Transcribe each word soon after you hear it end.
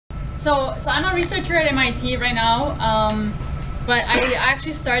So I'm a researcher at MIT right now, but I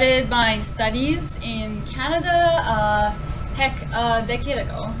actually started my studies in Canada, a decade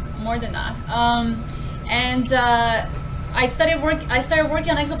ago, more than that. I started working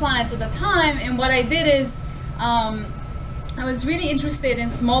on exoplanets at the time, and what I did is I was really interested in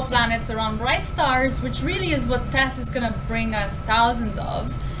small planets around bright stars, which really is what TESS is going to bring us thousands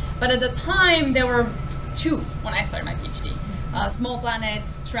of. But at the time, there were 2 when I started my PhD. Small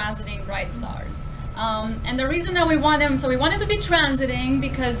planets transiting bright stars. And the reason that we want them, so we want it to be transiting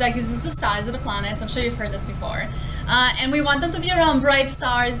because that gives us the size of the planets. I'm sure you've heard this before. And we want them to be around bright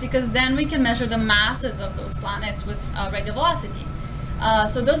stars because then we can measure the masses of those planets with radial velocity.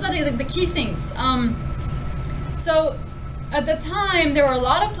 So those are the key things. So at the time, there were a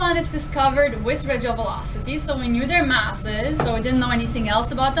lot of planets discovered with radial velocity. So we knew their masses, but we didn't know anything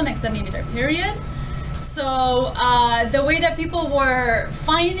else about them except maybe their period. So the way that people were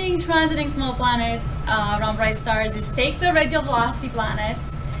finding transiting small planets around bright stars is take the radial velocity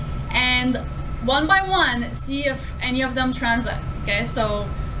planets and one by one see if any of them transit. Okay, so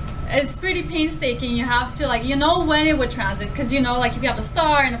it's pretty painstaking. You have to, like, you know when it would transit, because you know, like, if you have a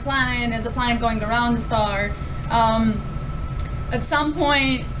star and a planet and there's a planet going around the star, at some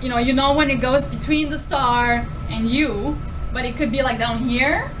point, you know when it goes between the star and you, but it could be like down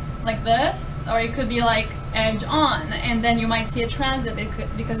here, like this, or it could be like edge on, and then you might see a transit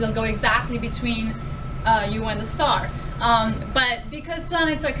because it'll go exactly between you and the star. But because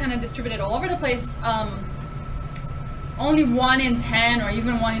planets are kind of distributed all over the place, only 1 in 10 or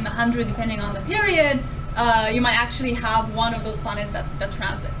even 1 in 100, depending on the period, you might actually have one of those planets that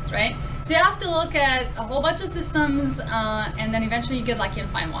transits, right? So you have to look at a whole bunch of systems, and then eventually you get lucky and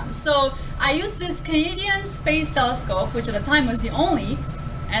find one. So I used this Canadian Space Telescope, which at the time was the only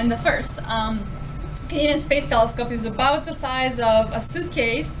and the first. Canadian Space Telescope is about the size of a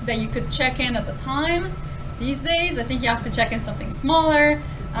suitcase that you could check in at the time. These days, I think you have to check in something smaller,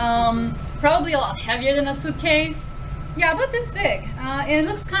 probably a lot heavier than a suitcase. Yeah, about this big. It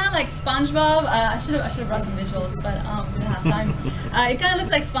looks kind of like SpongeBob. I should have brought some visuals, but didn't have time. It kind of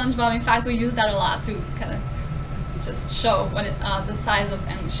looks like SpongeBob. In fact, we use that a lot to kind of just show what the size of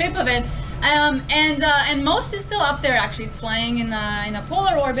and shape of it. And most is still up there. Actually, it's flying in a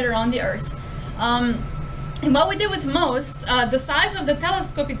polar orbit around the Earth. And what we did with most, the size of the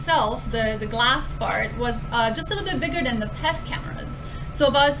telescope itself, the glass part, was just a little bit bigger than the TESS cameras, so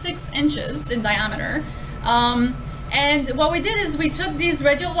about 6 inches in diameter. And what we did is we took these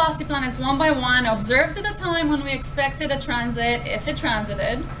radial velocity planets one by one, observed at the time when we expected a transit, if it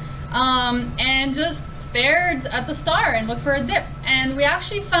transited, and just stared at the star and looked for a dip. And we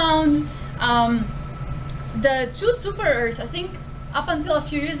actually found the 2 super Earths. I think up until a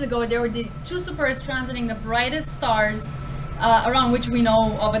few years ago, there were the 2 super Earths transiting the brightest stars around which we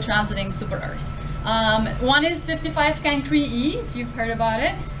know of a transiting super Earth. One is 55 Cancri E, if you've heard about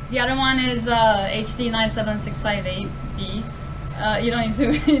it. The other one is HD 97658b. You don't need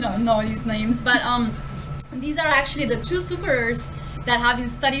to know these names, but these are actually the 2 super Earths that have been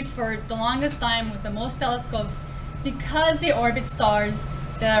studied for the longest time with the most telescopes because they orbit stars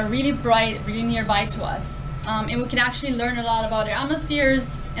that are really bright, really nearby to us. And we can actually learn a lot about their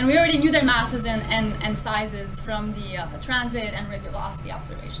atmospheres, and we already knew their masses and sizes from the transit and radial velocity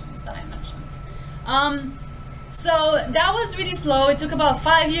observations that I mentioned. So that was really slow. It took about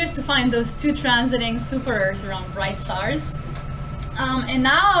 5 years to find those 2 transiting super Earths around bright stars. And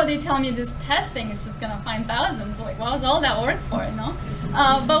now they tell me this testing is just gonna find thousands. Like, what was all that work for, you know?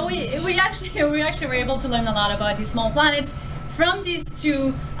 But we actually were able to learn a lot about these small planets from these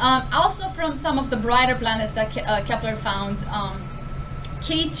 2, also from some of the brighter planets that Kepler found.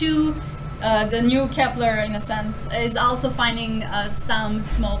 K2, the new Kepler, in a sense, is also finding some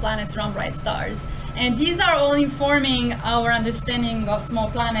small planets around bright stars. And these are all informing our understanding of small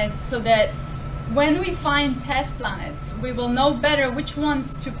planets, so that when we find TESS planets, we will know better which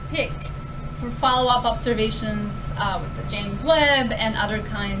ones to pick for follow-up observations with the James Webb and other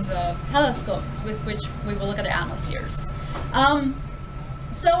kinds of telescopes with which we will look at their atmospheres.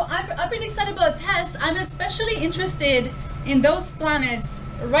 So I'm pretty excited about TESS. I'm especially interested in those planets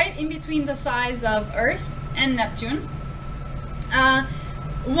right in between the size of Earth and Neptune.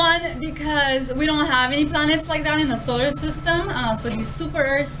 One, because we don't have any planets like that in the solar system, so these super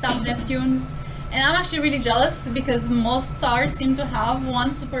Earths, sub-Neptunes, and I'm actually really jealous because most stars seem to have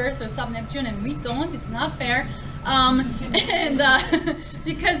one super Earth or sub-Neptune and we don't. It's not fair.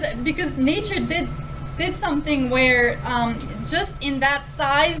 Because nature did something where just in that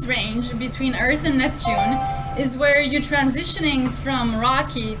size range between Earth and Neptune is where you're transitioning from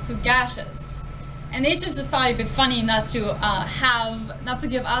rocky to gaseous. And they just thought it'd be funny not to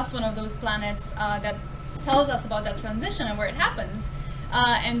give us one of those planets that tells us about that transition and where it happens,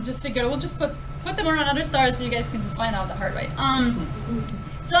 and just figure we'll just put them around other stars so you guys can just find out the hard way.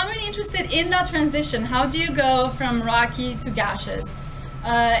 So I'm really interested in that transition. How do you go from rocky to gaseous?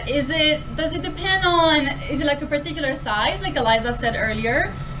 Does it depend on, is it like a particular size, like Eliza said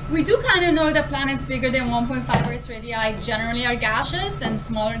earlier? We do kind of know that planets bigger than 1.5 Earth radii generally are gaseous, and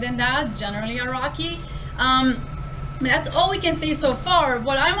smaller than that generally are rocky. But that's all we can say so far.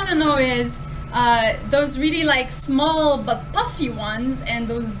 What I want to know is those really like small but puffy ones and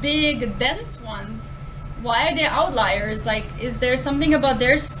those big dense ones, why are they outliers? Like, is there something about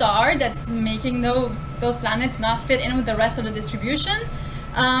their star that's making those planets not fit in with the rest of the distribution?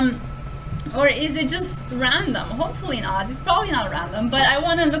 Or is it just random? Hopefully not. It's probably not random, but I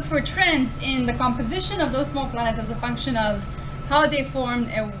want to look for trends in the composition of those small planets as a function of how they formed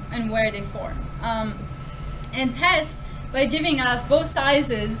and where they formed. And TESS, by giving us both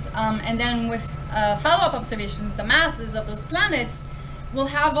sizes and then with follow-up observations, the masses of those planets, we'll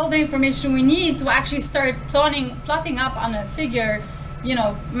have all the information we need to actually start plotting up on a figure, you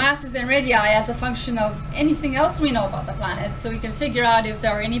know, masses and radii as a function of anything else we know about the planet, so we can figure out if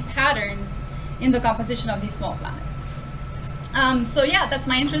there are any patterns in the composition of these small planets. So yeah, that's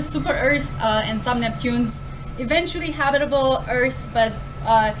my interest, super Earth and sub-Neptunes, eventually habitable Earth, but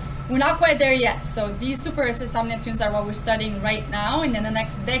we're not quite there yet. So these super Earth and sub-Neptunes are what we're studying right now, and in the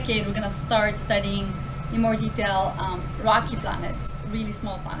next decade we're going to start studying in more detail rocky planets, really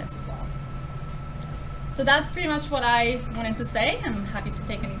small planets as well. So that's pretty much what I wanted to say. I'm happy to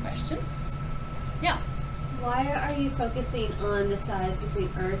take any questions. Yeah. Why are you focusing on the size between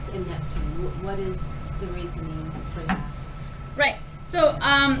Earth and Neptune? What is the reasoning for that? Right. So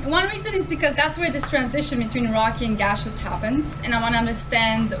one reason is because that's where this transition between rocky and gaseous happens, and I want to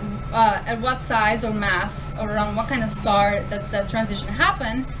understand at what size or mass or around what kind of star does that transition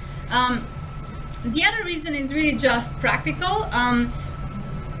happen. The other reason is really just practical.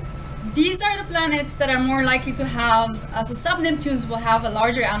 These are the planets that are more likely to have, so sub-Neptunes will have a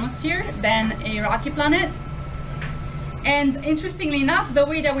larger atmosphere than a rocky planet. And interestingly enough, the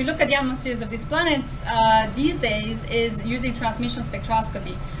way that we look at the atmospheres of these planets these days is using transmission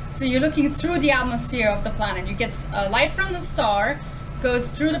spectroscopy. So you're looking through the atmosphere of the planet. You get light from the star,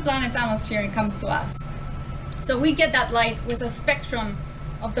 goes through the planet's atmosphere and comes to us. So we get that light with a spectrum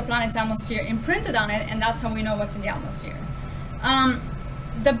of the planet's atmosphere imprinted on it, and that's how we know what's in the atmosphere.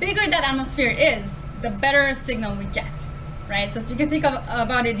 The bigger that atmosphere is, the better signal we get, right? So if you can think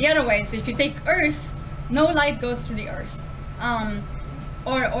about it the other way, so if you take Earth, no light goes through the Earth.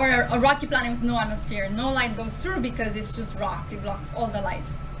 Or a rocky planet with no atmosphere, no light goes through because it's just rock, it blocks all the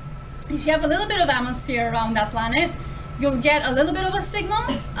light. If you have a little bit of atmosphere around that planet, you'll get a little bit of a signal,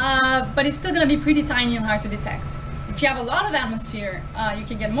 but it's still going to be pretty tiny and hard to detect. If you have a lot of atmosphere, you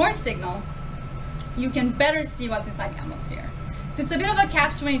can get more signal. You can better see what's inside the atmosphere. So it's a bit of a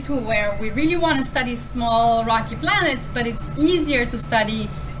catch-22 where we really want to study small rocky planets, but it's easier to study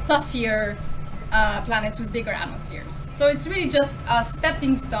puffier planets with bigger atmospheres. So it's really just a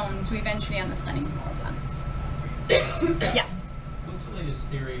stepping stone to eventually understanding smaller planets. Yeah? What's the latest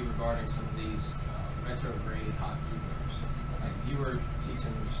theory regarding some of these retrograde hot Jupiters? Like if you were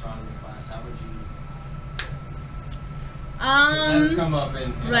teaching an astronomy class, how would you... that's come up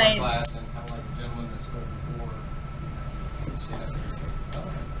in right. our class, and kind of like the gentleman that spoke before, you say that there's like, oh,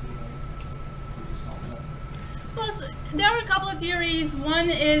 we just don't know. Well, so there are a couple of theories. One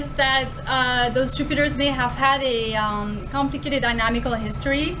is that those Jupiters may have had a complicated dynamical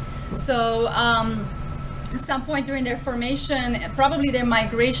history. So at some point during their formation, probably their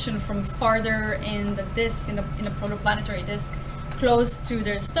migration from farther in the disk, in the protoplanetary disk, close to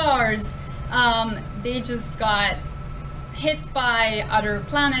their stars, they just got hit by other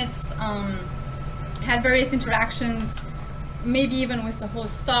planets, had various interactions, maybe even with the whole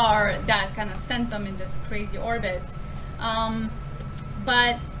star, that kind of sent them in this crazy orbit.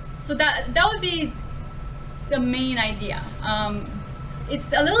 But so that would be the main idea.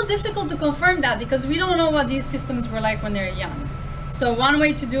 It's a little difficult to confirm that because we don't know what these systems were like when they're young. So one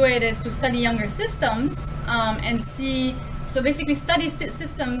way to do it is to study younger systems and see. So basically study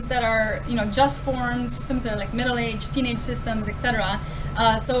systems that are, you know, just formed, systems that are like middle-aged, teenage systems, etc.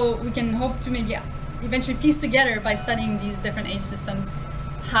 So we can hope to maybe eventually piece together by studying these different age systems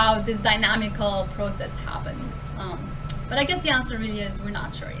how this dynamical process happens. But I guess the answer really is we're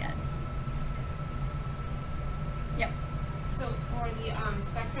not sure yet. Yep. So for the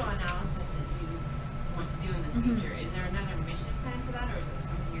spectral analysis that you want to do in the future, is there another mission plan for that, or is it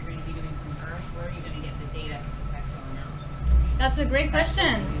something you're going to be doing from Earth? Where are you going to get the data for the spectral analysis? That's a great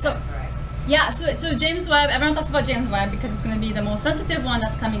question. So, Yeah, so James Webb, everyone talks about James Webb because it's going to be the most sensitive one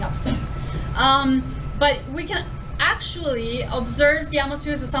that's coming up soon. But we can actually observe the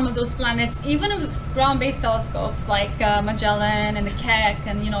atmospheres of some of those planets even with ground-based telescopes like Magellan and the Keck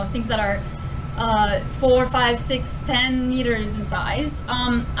and, you know, things that are 4, 5, 6, 10 meters in size.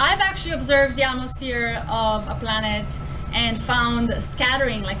 I've actually observed the atmosphere of a planet and found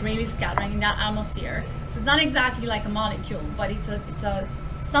scattering, like Rayleigh scattering in that atmosphere. So it's not exactly like a molecule, but it's a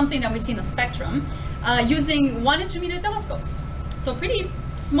something that we see in a spectrum using 1 and 2 meter telescopes. So pretty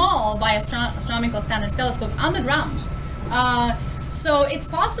small by astronomical standards telescopes on the ground. So it's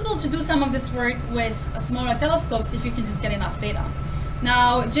possible to do some of this work with smaller telescopes if you can just get enough data.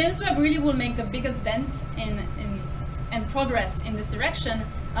 Now, James Webb really will make the biggest dent in progress in this direction.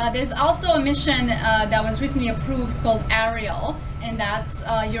 There's also a mission that was recently approved called Ariel, and that's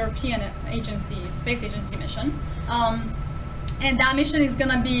a European agency, space agency mission. And that mission is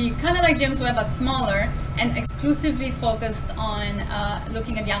gonna be kind of like James Webb, but smaller and exclusively focused on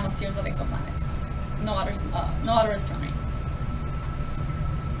looking at the atmospheres of exoplanets. No other astronomy.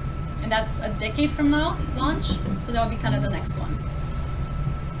 And that's a decade from now, launch. So that will be kind of the next one.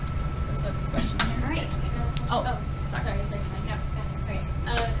 There's a question here. All right. Oh, sorry.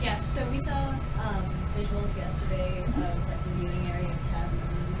 Yeah, so we saw visuals yesterday of like the viewing area of TESS,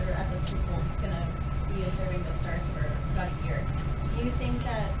 and they're at the 2 poles. It's going to be observing those stars for about a year. Do you think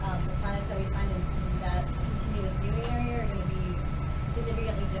that the planets that we find in that continuous viewing area are going to be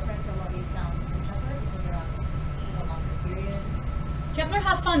significantly different from what we found from Kepler because they're on a longer period? Kepler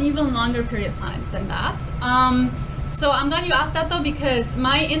has found even longer period planets than that. So I'm glad you asked that though, because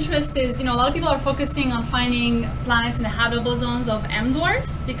my interest is, you know, a lot of people are focusing on finding planets in the habitable zones of M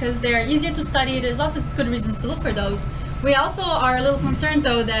dwarfs because they're easier to study. There's lots of good reasons to look for those. We also are a little concerned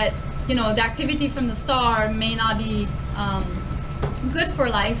though that, you know, the activity from the star may not be good for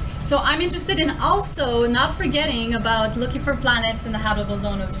life. So I'm interested in also not forgetting about looking for planets in the habitable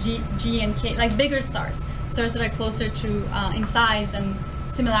zone of G and K, like bigger stars that are closer to in size and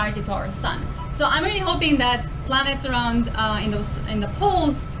similarity to our sun. So I'm really hoping that planets around in the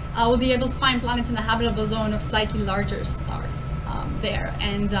poles will be able to find planets in the habitable zone of slightly larger stars there.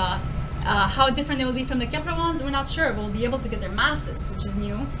 And how different they will be from the Kepler ones, we're not sure. We'll be able to get their masses, which is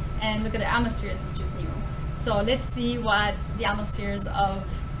new, and look at their atmospheres, which is new. So let's see what the atmospheres of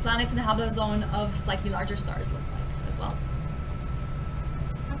planets in the habitable zone of slightly larger stars look like as well.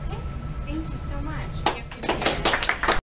 Okay, thank you so much. We have to